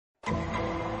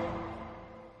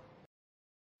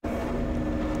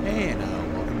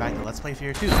back to Let's Play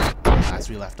Fear 2. Last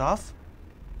we left off.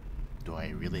 Do I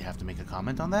really have to make a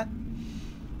comment on that?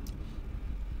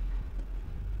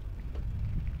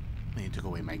 They took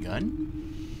away my gun.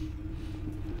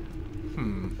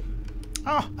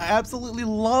 Oh, I absolutely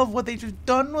love what they just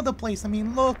done with the place. I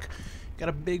mean, look. Got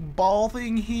a big ball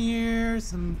thing here.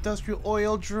 Some industrial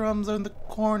oil drums on the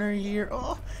corner here.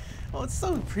 Oh, it's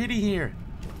so pretty here.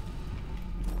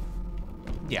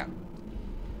 Yeah.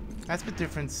 That's the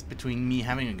difference between me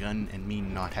having a gun and me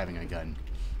not having a gun.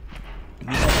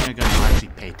 Me having a gun, I'll actually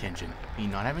pay attention. Me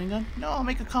not having a gun? No, I'll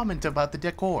make a comment about the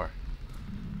decor.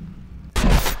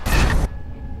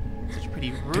 Such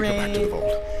pretty red.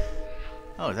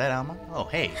 Oh, is that Alma? Oh,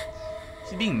 hey.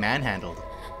 She's being manhandled.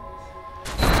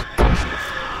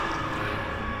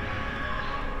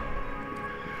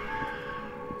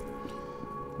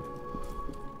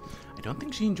 I don't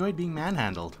think she enjoyed being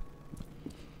manhandled.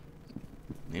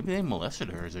 Maybe they molested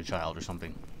her as a child or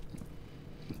something.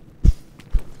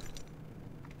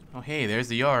 Oh, hey, there's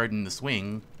the yard and the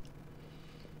swing.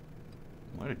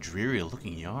 What a dreary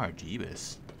looking yard,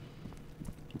 Jeebus.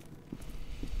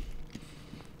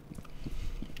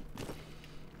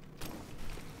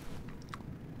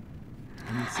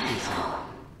 I mean, seriously.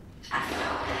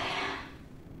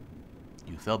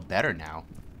 You feel better now.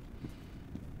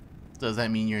 Does that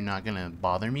mean you're not gonna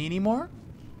bother me anymore?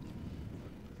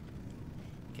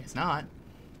 Guess not.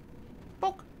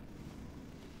 Poke.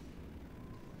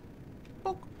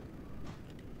 Poke.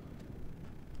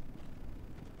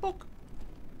 Poke.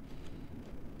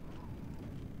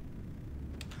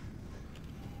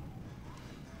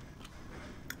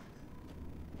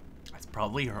 That's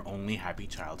probably her only happy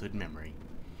childhood memory.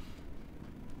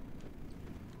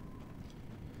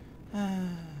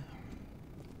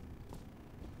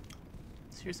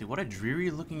 Seriously, what a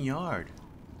dreary looking yard.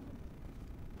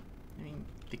 I mean,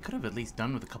 they could have at least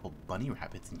done with a couple bunny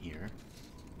rabbits in here.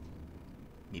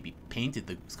 Maybe painted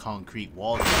the concrete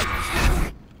walls.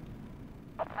 I'm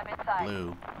inside. Blue.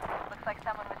 Looks like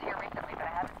someone was here recently, but I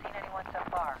haven't seen anyone so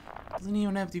far. Doesn't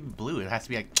even have to be blue. It has to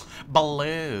be like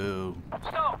blue.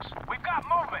 Stokes, we've got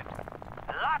movement.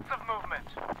 Lots of movement.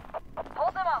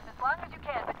 Hold them off as long as you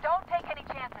can, but don't take any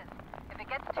chances. If it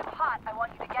gets too hot, I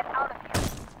want you to get out of here.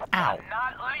 Ow. I'm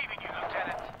not leaving you,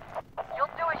 Lieutenant.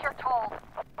 You'll do as you're told.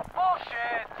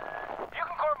 Bullshit. You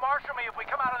can court-martial me if we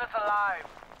come out of this alive.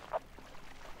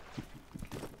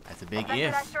 That's a big I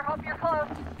if. sure hope you're close.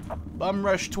 Bum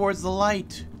rush towards the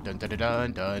light. Dun dun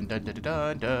dun dun dun dun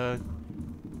dun dun.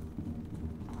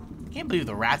 I can't believe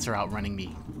the rats are outrunning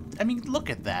me. I mean, look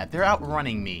at that. They're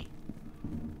outrunning me.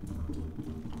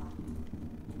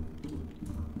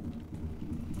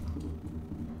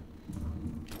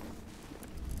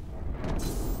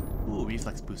 Ooh,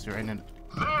 reflex booster and then.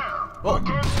 Oh,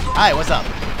 hi. What's up?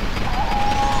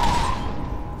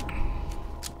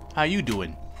 How you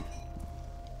doing?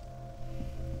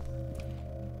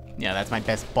 Yeah, that's my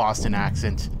best Boston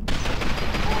accent.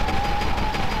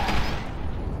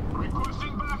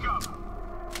 Requesting backup.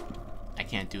 I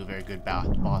can't do a very good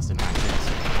Boston accent.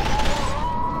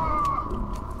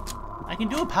 I can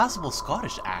do a passable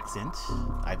Scottish accent,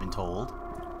 I've been told.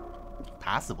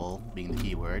 Passable being the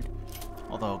key word.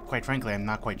 Although, quite frankly, I'm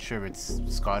not quite sure if it's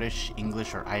Scottish,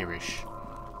 English, or Irish.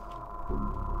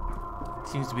 It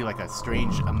seems to be like a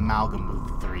strange amalgam of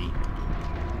the three.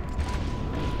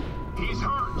 He's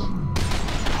hurt.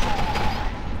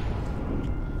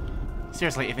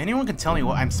 Seriously, if anyone can tell me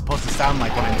what I'm supposed to sound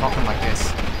like when I'm talking like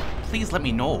this, please let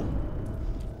me know.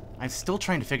 I'm still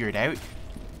trying to figure it out.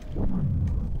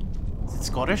 Is it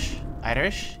Scottish?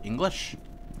 Irish? English?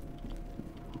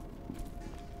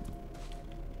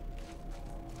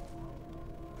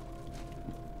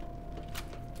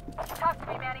 Talk to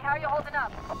me, Manny. How are you holding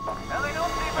up? Well, they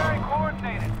don't seem very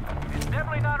coordinated. It's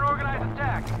definitely not an organized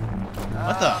attack.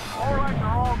 What the? All right, they're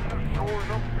all just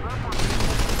shored up separately.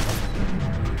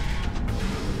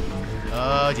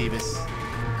 Oh, Jeebus.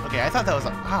 Okay, I thought that was a...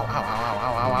 Ow, ow, ow, ow,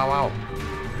 ow, ow, ow, ow.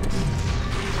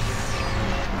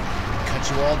 Cut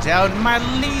you all down, my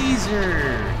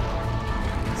laser!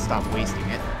 Stop wasting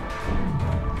it.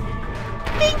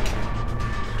 Bink!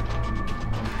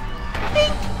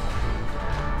 Bink!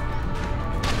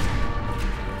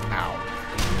 Ow.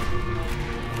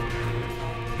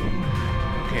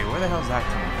 Okay, where the hell's that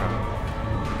coming from?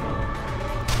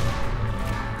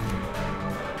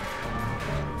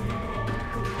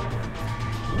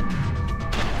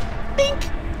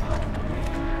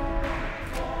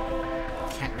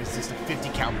 Can't resist a 50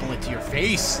 cal bullet to your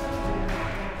face.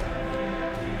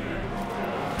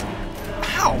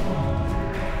 Ow!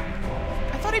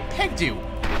 I thought I pegged you.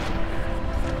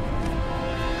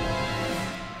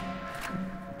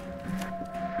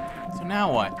 Now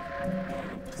what?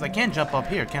 Because I can't jump up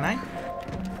here, can I?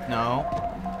 No.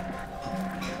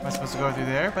 Am I supposed to go through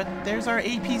there? But there's our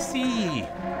APC.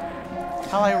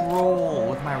 How I roll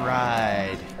with my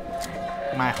ride.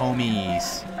 My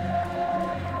homies.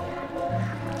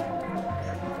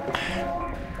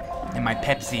 And my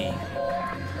Pepsi.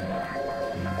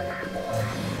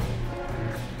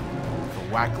 A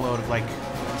whack load of like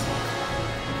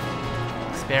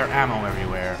spare ammo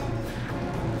everywhere.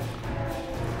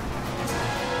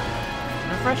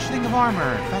 Refreshing of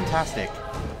armor. Fantastic.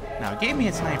 Now, it gave me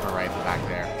a sniper rifle back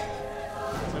there.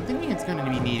 So I'm thinking it's going to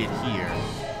be needed here.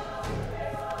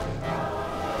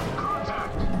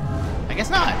 I guess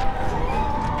not.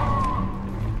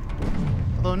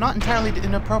 Although not entirely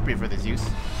inappropriate for this use.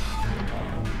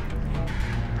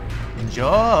 Enjoy!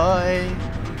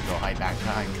 Go hide back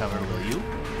behind cover, will you?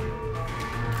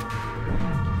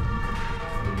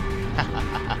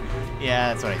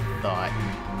 Yeah, that's what I thought.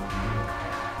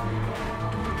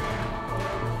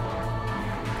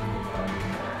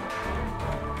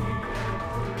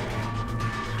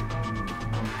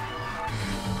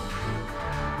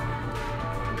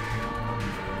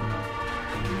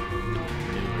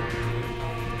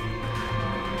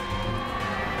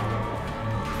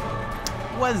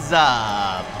 What's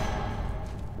up?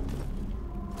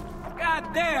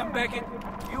 God damn, Beckett.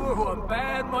 You were one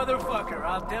bad motherfucker,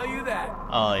 I'll tell you that.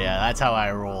 Oh yeah, that's how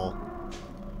I roll.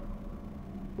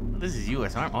 This is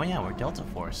U.S. Army. Oh yeah, we're Delta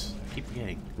Force. Keep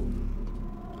forgetting.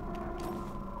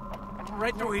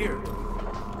 Right through here.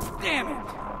 Damn it!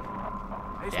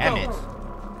 Hey, Damn Stokes,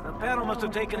 the panel must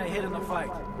have taken a hit in the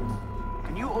fight.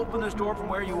 Can you open this door from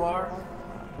where you are?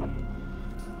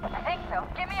 I think so.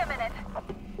 Give me a minute.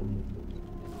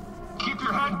 Keep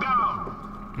your head down!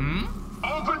 Hmm?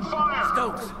 Open fire!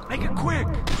 Stokes, make it quick!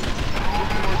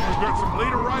 We've got some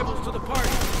late arrivals to the party.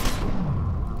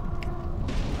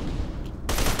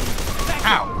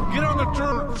 Ow! Get on the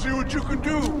turret and see what you can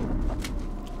do!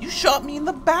 You shot me in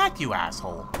the back, you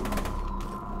asshole!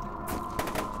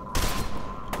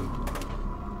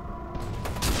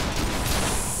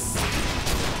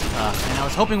 And I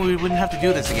was hoping we wouldn't have to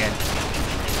do this again.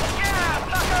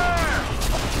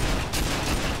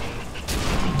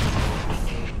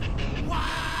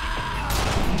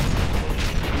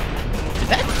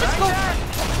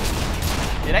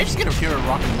 Did I just get a pure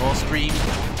rock and roll scream?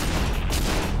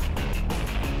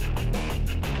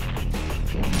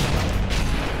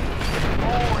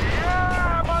 Oh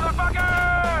yeah,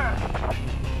 motherfucker!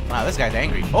 Wow, this guy's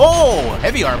angry. Oh,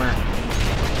 heavy armor.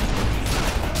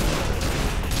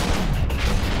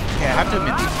 Okay, I have to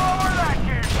admit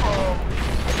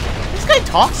this guy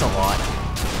talks a lot.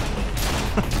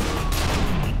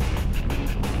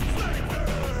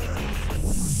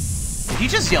 Did he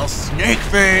just yell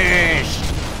snakefish?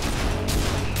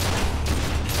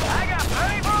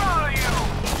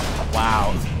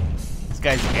 Wow. This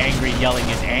guy's angry, yelling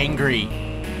is angry.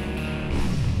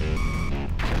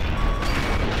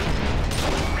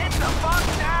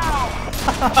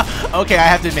 Okay, I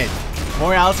have to admit,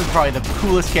 Morales is probably the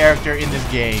coolest character in this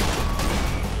game.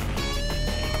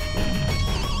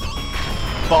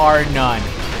 Bar none.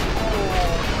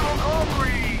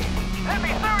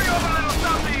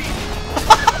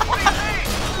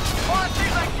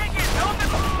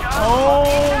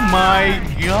 Oh my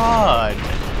god.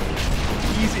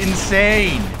 He's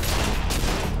insane.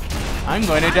 I'm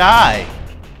going to die.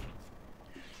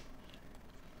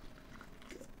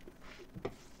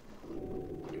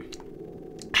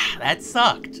 That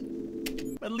sucked.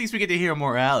 But at least we get to hear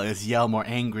Morales yell more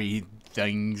angry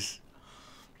things.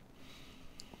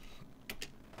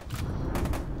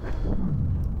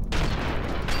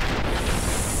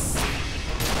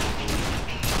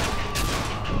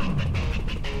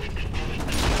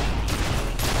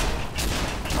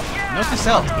 Note to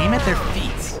self, aim at their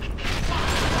feet.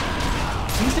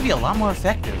 Seems to be a lot more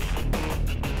effective.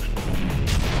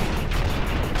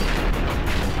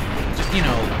 Just, you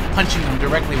know, punching them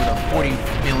directly with a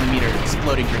 40mm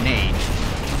exploding grenade.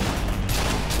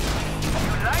 You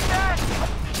like that?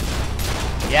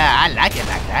 Yeah, I like it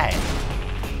like that.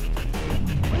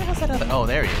 Where the hell's that other? Oh,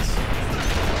 there he is.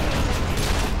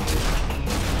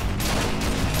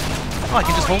 Oh, I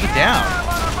can just hold it down.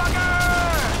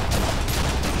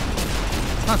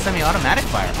 It's not semi-automatic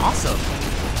fire. Awesome.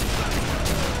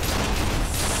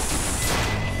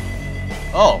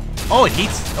 Oh. Oh, it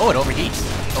heats. Oh, it overheats.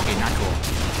 Okay, not cool.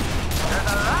 There's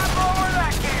a lot more where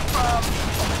that came from.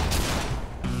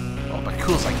 Oh, but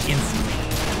cools like instantly.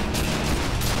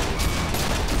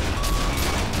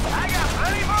 I got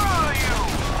plenty for all of you.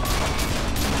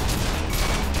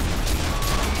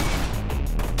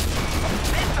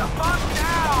 Sit the fuck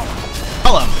down.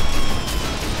 Pull him.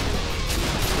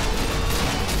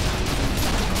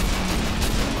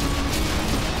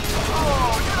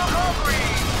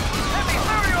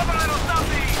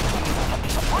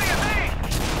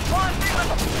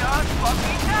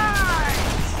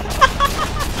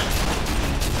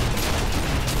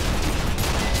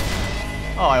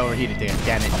 Oh, I overheated,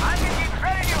 damn it. I can keep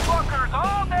shredding you fuckers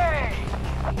all day!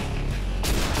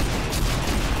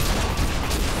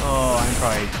 Oh, I'm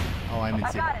probably... Oh, I'm I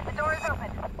insane. got it. The door is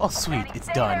open. Oh, sweet, Manny, it's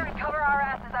stay there done. and cover our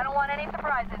asses. I don't want any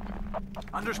surprises.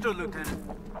 Understood, Lieutenant.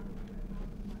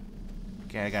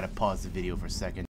 Okay, I gotta pause the video for a second.